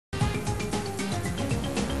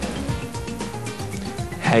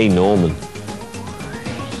Hey, Norman.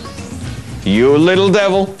 You little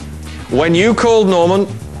devil. When you called Norman,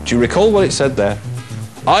 do you recall what it said there?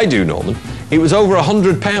 I do, Norman. It was over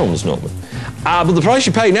 £100, Norman. But the price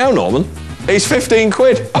you pay now, Norman, is 15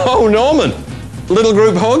 quid. Oh, Norman. Little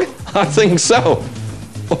group hug? I think so.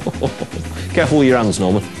 Careful with your hands,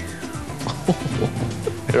 Norman.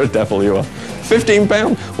 You're a devil, you are.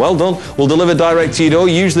 £15. Well done. We'll deliver direct to your door,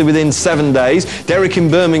 usually within 7 days. Derek in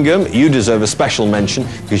Birmingham, you deserve a special mention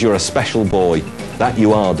because you're a special boy. That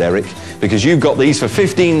you are, Derek, because you've got these for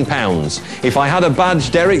 £15. If I had a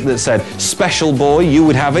badge, Derek, that said special boy, you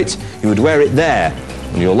would have it. You would wear it there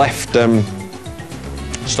on your left,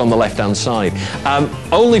 just on the left-hand side.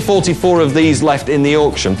 Only 44 of these left in the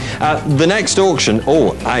auction. The next auction,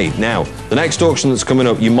 the next auction that's coming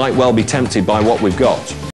up, you might well be tempted by what we've got.